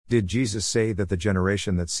Did Jesus say that the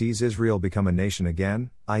generation that sees Israel become a nation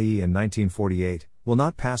again, i.e. in 1948, will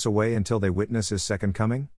not pass away until they witness his second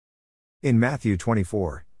coming? In Matthew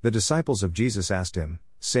 24, the disciples of Jesus asked him,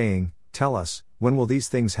 saying, "Tell us, when will these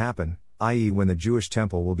things happen, i.e. when the Jewish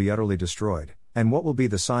temple will be utterly destroyed, and what will be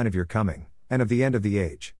the sign of your coming, and of the end of the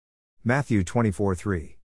age?" Matthew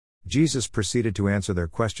 24:3. Jesus proceeded to answer their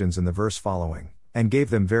questions in the verse following, and gave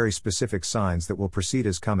them very specific signs that will precede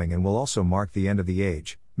his coming and will also mark the end of the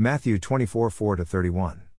age. Matthew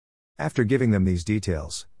 24:4-31. After giving them these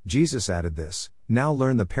details, Jesus added this, "Now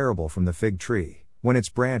learn the parable from the fig tree. When its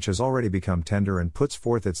branch has already become tender and puts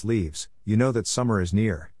forth its leaves, you know that summer is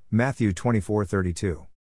near." Matthew 24:32.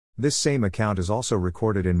 This same account is also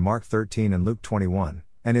recorded in Mark 13 and Luke 21,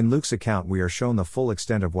 and in Luke's account we are shown the full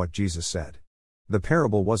extent of what Jesus said. The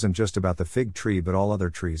parable wasn't just about the fig tree but all other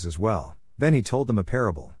trees as well. Then he told them a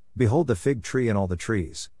parable. "Behold the fig tree and all the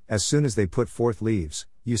trees, as soon as they put forth leaves,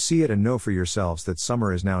 you see it and know for yourselves that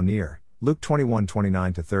summer is now near." Luke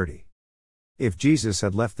 21:29-30. If Jesus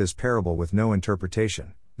had left this parable with no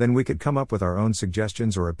interpretation, then we could come up with our own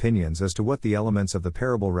suggestions or opinions as to what the elements of the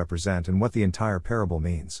parable represent and what the entire parable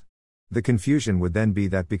means. The confusion would then be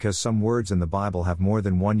that because some words in the Bible have more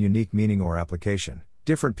than one unique meaning or application,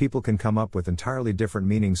 different people can come up with entirely different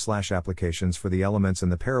meanings/applications for the elements in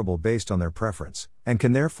the parable based on their preference, and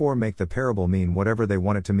can therefore make the parable mean whatever they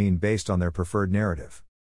want it to mean based on their preferred narrative.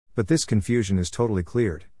 But this confusion is totally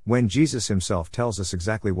cleared when Jesus himself tells us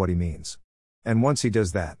exactly what he means. And once he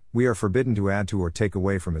does that, we are forbidden to add to or take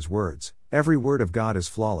away from his words. Every word of God is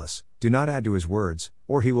flawless. Do not add to his words,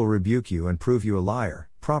 or he will rebuke you and prove you a liar.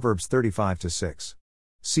 Proverbs 35-6.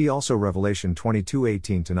 See also Revelation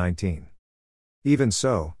 22:18-19. Even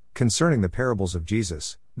so, concerning the parables of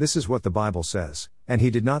Jesus, this is what the Bible says, "And he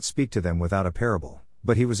did not speak to them without a parable,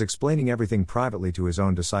 but he was explaining everything privately to his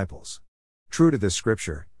own disciples." True to this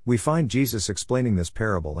scripture, we find Jesus explaining this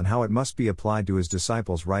parable and how it must be applied to his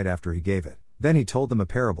disciples right after he gave it. Then he told them a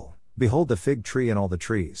parable. "Behold the fig tree and all the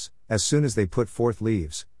trees, as soon as they put forth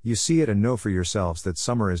leaves, you see it and know for yourselves that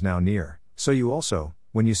summer is now near. So you also,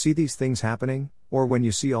 when you see these things happening, or when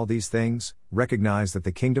you see all these things, recognize that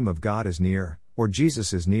the kingdom of God is near, or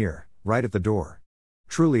Jesus is near, right at the door.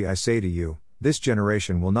 Truly I say to you, this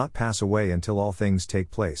generation will not pass away until all things take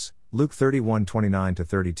place." Luke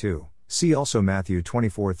 31:29-32. See also Matthew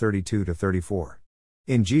 24:32-34.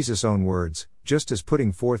 In Jesus' own words, just as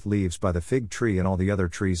putting forth leaves by the fig tree and all the other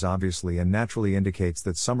trees obviously and naturally indicates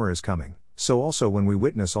that summer is coming, so also when we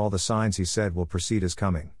witness all the signs he said will precede his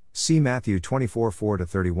coming, see Matthew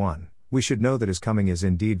 24:4-31, we should know that his coming is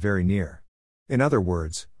indeed very near. In other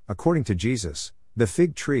words, according to Jesus, the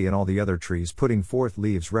fig tree and all the other trees putting forth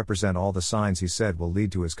leaves represent all the signs he said will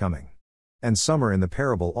lead to his coming. And summer in the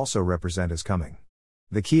parable also represent his coming.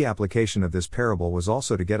 The key application of this parable was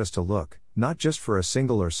also to get us to look, not just for a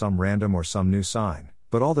single or some random or some new sign,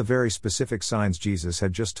 but all the very specific signs Jesus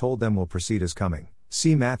had just told them will precede his coming.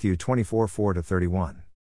 See Matthew 24:4-31.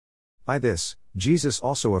 By this, Jesus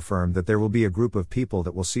also affirmed that there will be a group of people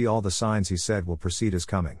that will see all the signs he said will precede his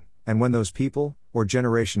coming, and when those people, or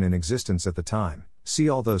generation in existence at the time, see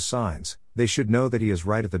all those signs, they should know that he is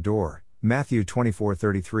right at the door. Matthew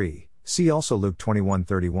 24:33, see also Luke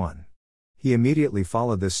 21:31. He immediately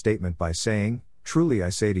followed this statement by saying, "Truly I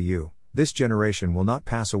say to you, this generation will not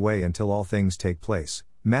pass away until all things take place."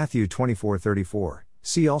 Matthew 24:34,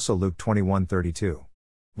 see also Luke 21:32.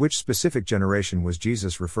 Which specific generation was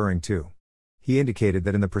Jesus referring to? He indicated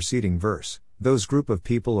that in the preceding verse, those group of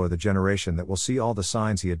people or the generation that will see all the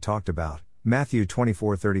signs he had talked about, Matthew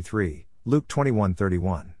 24:33, Luke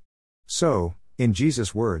 21:31. So, in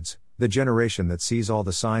Jesus' words, the generation that sees all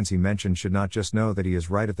the signs he mentioned should not just know that he is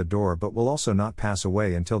right at the door but will also not pass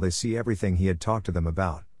away until they see everything he had talked to them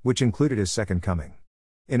about, which included his second coming.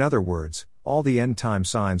 In other words, all the end-time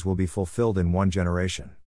signs will be fulfilled in one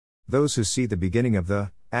generation. Those who see the beginning of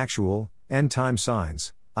the actual end-time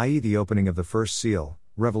signs, i.e. the opening of the first seal,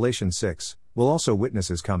 Revelation 6, will also witness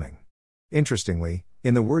his coming. Interestingly,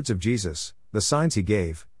 in the words of Jesus, the signs he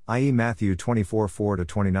gave, i.e. Matthew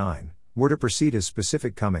 24:4-29, were to precede his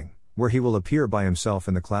specific coming, where he will appear by himself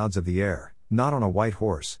in the clouds of the air, not on a white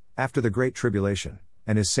horse, after the great tribulation,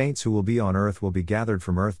 and his saints who will be on earth will be gathered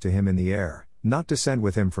from earth to him in the air, not descend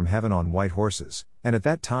with him from heaven on white horses, and at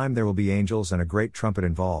that time there will be angels and a great trumpet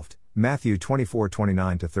involved. Matthew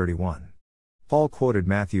 24:29-31. Paul quoted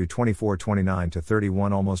Matthew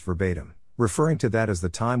 24:29-31 almost verbatim, referring to that as the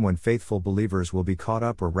time when faithful believers will be caught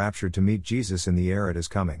up or raptured to meet Jesus in the air at his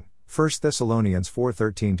coming. 1 Thessalonians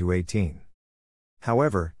 4:13-18.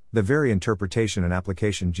 However, the very interpretation and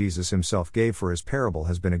application Jesus himself gave for his parable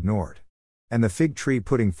has been ignored. And the fig tree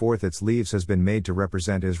putting forth its leaves has been made to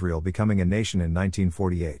represent Israel becoming a nation in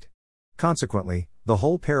 1948. Consequently, the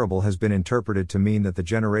whole parable has been interpreted to mean that the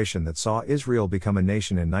generation that saw Israel become a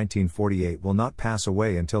nation in 1948 will not pass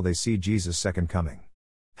away until they see Jesus' second coming.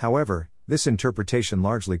 However, this interpretation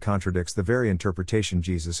largely contradicts the very interpretation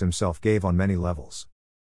Jesus himself gave on many levels.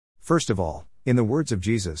 First of all, in the words of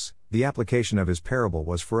Jesus, the application of his parable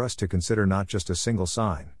was for us to consider not just a single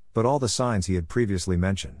sign, but all the signs he had previously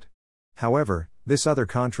mentioned. However, this other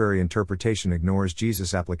contrary interpretation ignores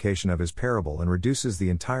Jesus' application of his parable and reduces the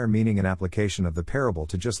entire meaning and application of the parable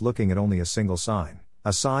to just looking at only a single sign,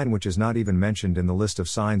 a sign which is not even mentioned in the list of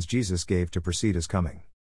signs Jesus gave to precede his coming.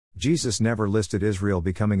 Jesus never listed Israel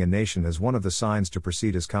becoming a nation as one of the signs to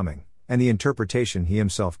precede his coming, and the interpretation he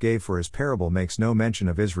himself gave for his parable makes no mention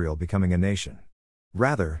of Israel becoming a nation.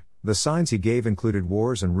 Rather, the signs he gave included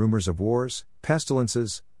wars and rumors of wars,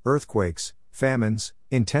 pestilences, earthquakes, famines,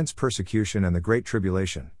 intense persecution and the Great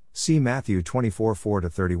Tribulation. See Matthew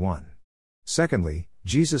 24:4-31. Secondly,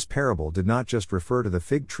 Jesus' parable did not just refer to the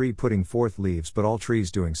fig tree putting forth leaves but all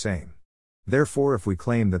trees doing same. Therefore, if we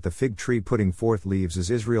claim that the fig tree putting forth leaves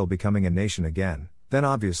is Israel becoming a nation again, then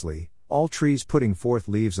obviously, all trees putting forth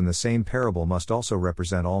leaves in the same parable must also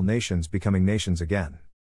represent all nations becoming nations again.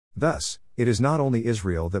 Thus, it is not only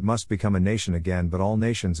Israel that must become a nation again but all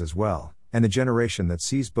nations as well, and the generation that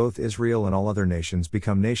sees both Israel and all other nations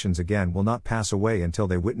become nations again will not pass away until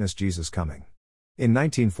they witness Jesus' coming. In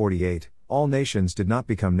 1948, all nations did not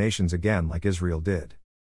become nations again like Israel did.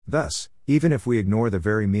 Thus, even if we ignore the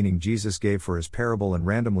very meaning Jesus gave for his parable and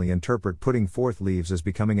randomly interpret putting forth leaves as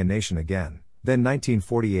becoming a nation again, then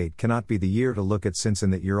 1948 cannot be the year to look at, since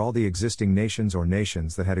in that year all the existing nations or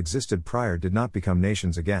nations that had existed prior did not become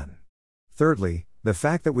nations again. Thirdly, the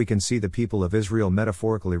fact that we can see the people of Israel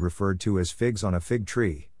metaphorically referred to as figs on a fig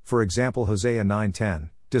tree, for example Hosea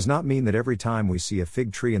 9:10, does not mean that every time we see a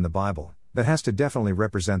fig tree in the Bible, that has to definitely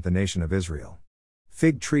represent the nation of Israel.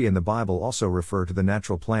 Fig tree in the Bible also refer to the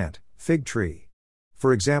natural plant, fig tree.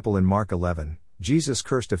 For example, in Mark 11, Jesus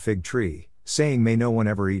cursed a fig tree, saying, "May no one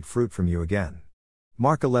ever eat fruit from you again."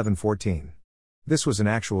 Mark 11:14. This was an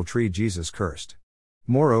actual tree Jesus cursed.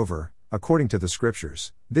 Moreover, according to the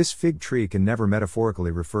scriptures, this fig tree can never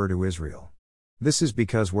metaphorically refer to Israel. This is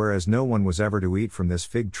because whereas no one was ever to eat from this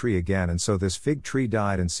fig tree again and so this fig tree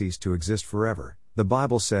died and ceased to exist forever, the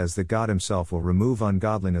Bible says that God himself will remove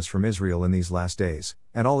ungodliness from Israel in these last days,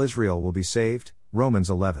 and all Israel will be saved, Romans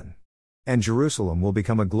 11. And Jerusalem will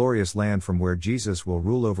become a glorious land from where Jesus will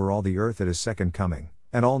rule over all the earth at his second coming,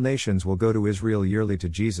 and all nations will go to Israel yearly to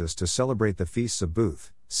Jesus to celebrate the feasts of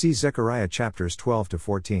Booth, see Zechariah chapters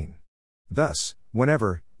 12-14. Thus,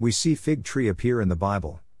 whenever we see fig tree appear in the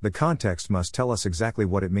Bible, the context must tell us exactly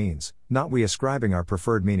what it means, not we ascribing our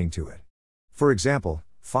preferred meaning to it. For example,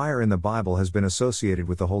 fire in the Bible has been associated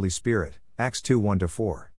with the Holy Spirit, Acts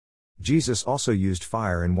 2:1-4. Jesus also used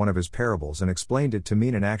fire in one of his parables and explained it to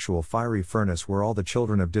mean an actual fiery furnace where all the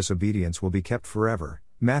children of disobedience will be kept forever,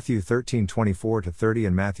 Matthew 13:24-30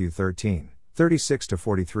 and Matthew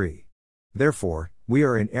 13:36-43. Therefore, we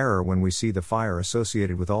are in error when we see the fire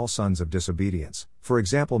associated with all sons of disobedience, for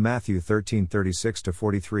example Matthew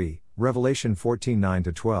 13:36-43, Revelation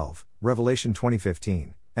 14:9-12, Revelation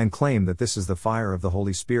 20:15, and claim that this is the fire of the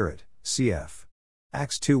Holy Spirit, cf.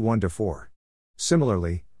 Acts 2:1-4.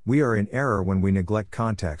 Similarly, we are in error when we neglect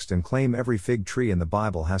context and claim every fig tree in the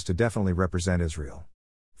Bible has to definitely represent Israel.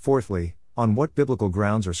 Fourthly, on what biblical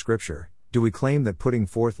grounds or scripture do we claim that putting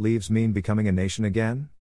forth leaves mean becoming a nation again?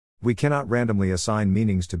 We cannot randomly assign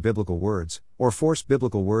meanings to biblical words, or force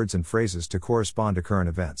biblical words and phrases to correspond to current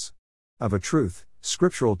events. Of a truth,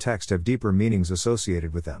 scriptural texts have deeper meanings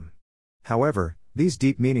associated with them. However, these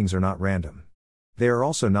deep meanings are not random. They are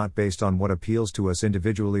also not based on what appeals to us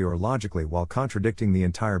individually or logically while contradicting the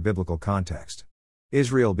entire biblical context.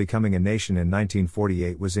 Israel becoming a nation in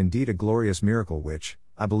 1948 was indeed a glorious miracle which,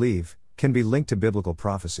 I believe, can be linked to biblical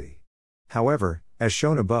prophecy. However, as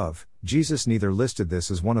shown above, Jesus neither listed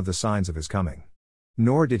this as one of the signs of his coming,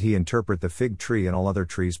 nor did he interpret the fig tree and all other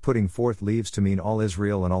trees putting forth leaves to mean all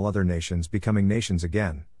Israel and all other nations becoming nations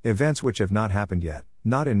again, events which have not happened yet,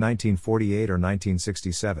 not in 1948 or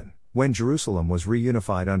 1967, when Jerusalem was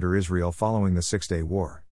reunified under Israel following the Six-Day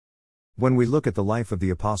War. When we look at the life of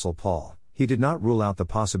the Apostle Paul, he did not rule out the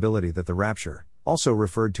possibility that the rapture, also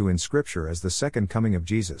referred to in Scripture as the second coming of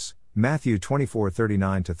Jesus, Matthew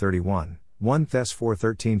 24:39-31, 1 Thess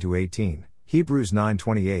 4:13-18, Hebrews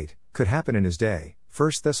 9:28, could happen in his day,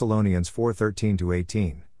 1 Thessalonians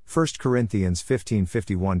 4:13-18, 1 Corinthians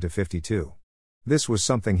 15:51-52. This was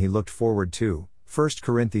something he looked forward to, 1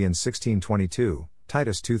 Corinthians 16:22,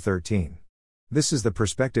 Titus 2:13. This is the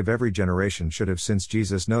perspective every generation should have, since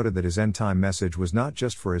Jesus noted that his end-time message was not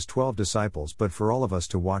just for his 12 disciples but for all of us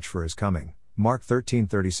to watch for his coming. Mark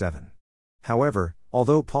 13:37. However,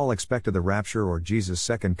 although Paul expected the rapture or Jesus'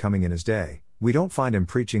 second coming in his day, we don't find him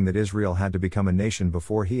preaching that Israel had to become a nation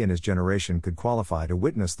before he and his generation could qualify to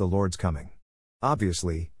witness the Lord's coming.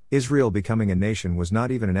 Obviously, Israel becoming a nation was not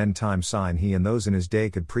even an end-time sign he and those in his day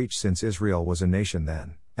could preach, since Israel was a nation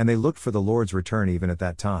then, and they looked for the Lord's return even at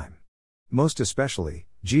that time. Most especially,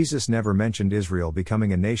 Jesus never mentioned Israel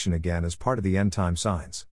becoming a nation again as part of the end-time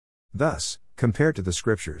signs. Thus, compared to the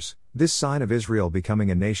scriptures, this sign of Israel becoming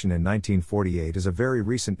a nation in 1948 is a very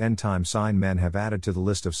recent end-time sign men have added to the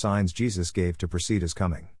list of signs Jesus gave to precede his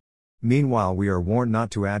coming. Meanwhile, we are warned not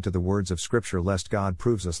to add to the words of Scripture lest God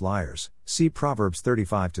proves us liars. See Proverbs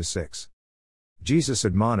 35-6. Jesus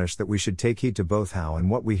admonished that we should take heed to both how and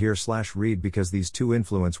what we hear/read, because these two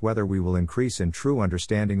influence whether we will increase in true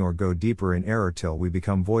understanding or go deeper in error till we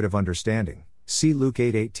become void of understanding. See Luke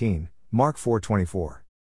 8:18, Mark 4:24.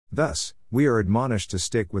 Thus, we are admonished to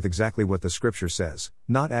stick with exactly what the Scripture says,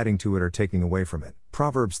 not adding to it or taking away from it.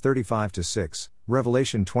 Proverbs 35-6,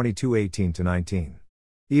 Revelation 22:18-19.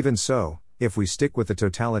 Even so, if we stick with the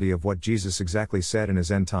totality of what Jesus exactly said in his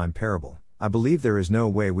end-time parable, I believe there is no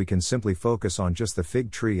way we can simply focus on just the fig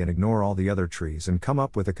tree and ignore all the other trees and come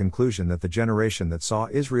up with a conclusion that the generation that saw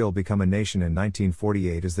Israel become a nation in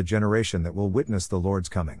 1948 is the generation that will witness the Lord's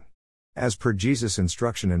coming. As per Jesus'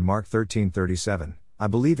 instruction in Mark 13:37, I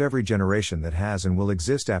believe every generation that has and will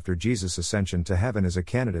exist after Jesus' ascension to heaven is a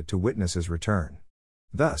candidate to witness his return.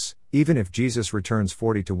 Thus, even if Jesus returns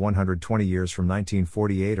 40 to 120 years from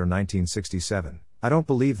 1948 or 1967, I don't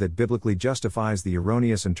believe that biblically justifies the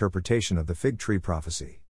erroneous interpretation of the fig tree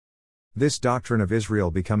prophecy. This doctrine of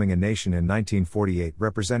Israel becoming a nation in 1948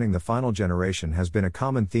 representing the final generation has been a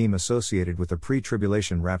common theme associated with the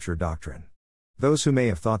pre-tribulation rapture doctrine. Those who may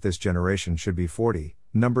have thought this generation should be 40,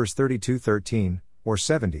 Numbers 32:13, or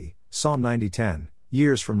 70, Psalm 90:10,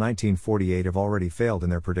 years from 1948 have already failed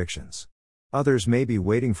in their predictions. Others may be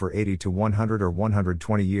waiting for 80 to 100 or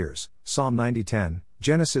 120 years, Psalm 90:10,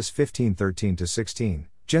 Genesis 15:13-16,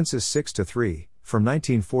 Genesis 6-3, from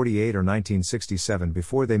 1948 or 1967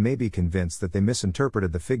 before they may be convinced that they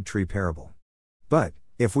misinterpreted the fig tree parable. But,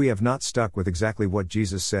 if we have not stuck with exactly what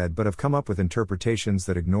Jesus said but have come up with interpretations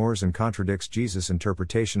that ignores and contradicts Jesus'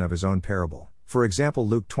 interpretation of his own parable, for example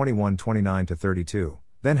Luke 21:29-32,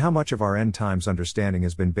 then how much of our end times understanding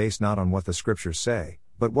has been based not on what the scriptures say,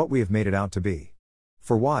 but what we have made it out to be?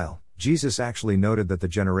 For while, Jesus actually noted that the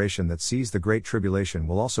generation that sees the Great Tribulation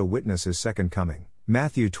will also witness his second coming,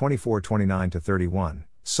 Matthew 24:29-31,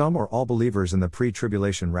 some or all believers in the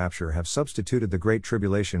pre-tribulation rapture have substituted the Great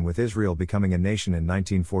Tribulation with Israel becoming a nation in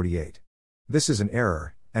 1948. This is an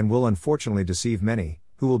error, and will unfortunately deceive many,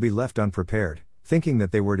 who will be left unprepared, thinking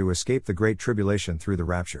that they were to escape the Great Tribulation through the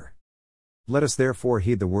rapture. Let us therefore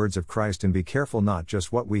heed the words of Christ and be careful not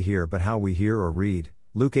just what we hear but how we hear or read,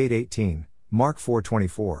 Luke 8:18, Mark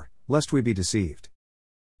 4:24, lest we be deceived.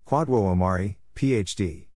 Kwadwo Omari,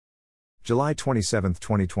 Ph.D. July 27,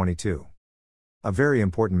 2022. A very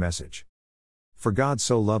important message. For God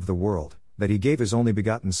so loved the world, that he gave his only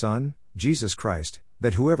begotten Son, Jesus Christ,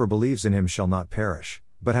 that whoever believes in him shall not perish,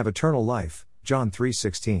 but have eternal life, John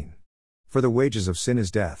 3:16. For the wages of sin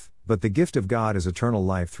is death, but the gift of God is eternal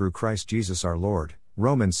life through Christ Jesus our Lord,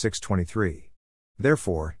 Romans 6:23.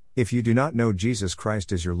 Therefore, if you do not know Jesus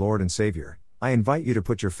Christ as your Lord and Savior, I invite you to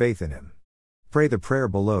put your faith in him. Pray the prayer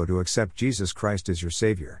below to accept Jesus Christ as your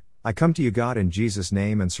Savior. I come to you, God, in Jesus'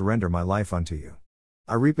 name and surrender my life unto you.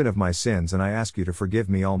 I repent of my sins and I ask you to forgive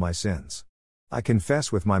me all my sins. I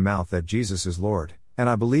confess with my mouth that Jesus is Lord, and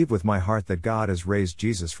I believe with my heart that God has raised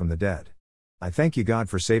Jesus from the dead. I thank you, God,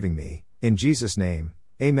 for saving me, in Jesus' name,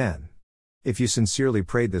 amen. If you sincerely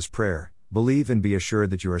prayed this prayer, believe and be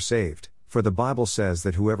assured that you are saved, for the Bible says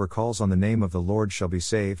that whoever calls on the name of the Lord shall be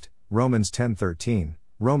saved, Romans 10:13,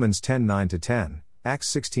 Romans 10:9-10, Acts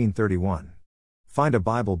 16:31. Find a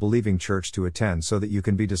Bible-believing church to attend so that you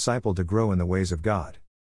can be discipled to grow in the ways of God.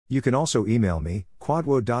 You can also email me,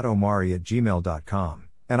 kwadwo.omari@gmail.com,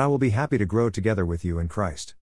 and I will be happy to grow together with you in Christ.